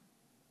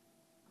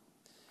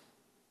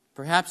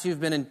 Perhaps you've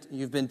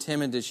been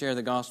timid to share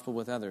the gospel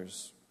with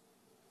others.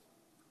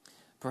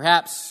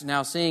 Perhaps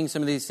now seeing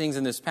some of these things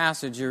in this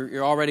passage,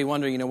 you're already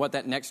wondering, what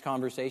that next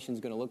conversation is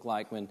going to look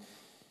like when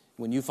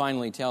you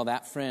finally tell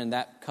that friend,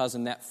 that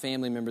cousin, that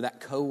family member, that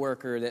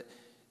coworker that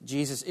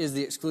Jesus is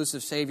the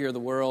exclusive Savior of the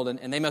world,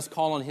 and they must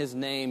call on His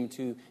name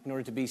in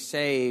order to be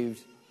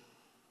saved.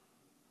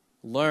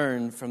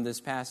 Learn from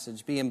this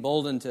passage. Be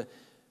emboldened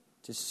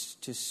to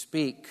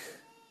speak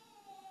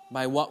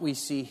by what we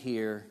see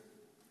here,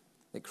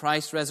 that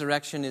Christ's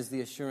resurrection is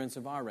the assurance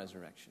of our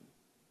resurrection.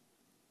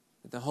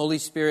 That the Holy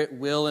Spirit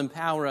will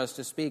empower us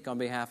to speak on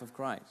behalf of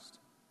Christ.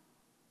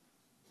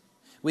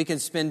 We can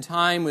spend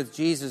time with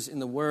Jesus in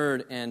the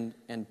Word and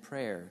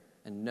prayer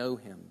and know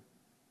Him,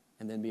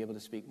 and then be able to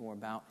speak more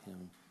about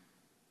Him.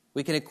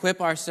 We can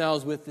equip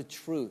ourselves with the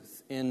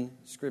truth in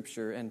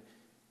Scripture, and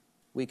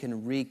we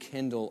can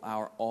rekindle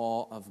our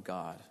awe of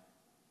God.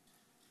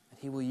 And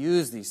He will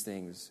use these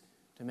things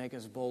to make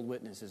us bold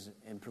witnesses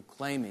in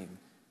proclaiming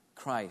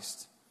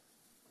Christ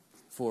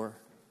for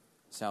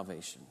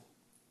salvation.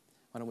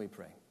 Why don't we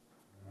pray?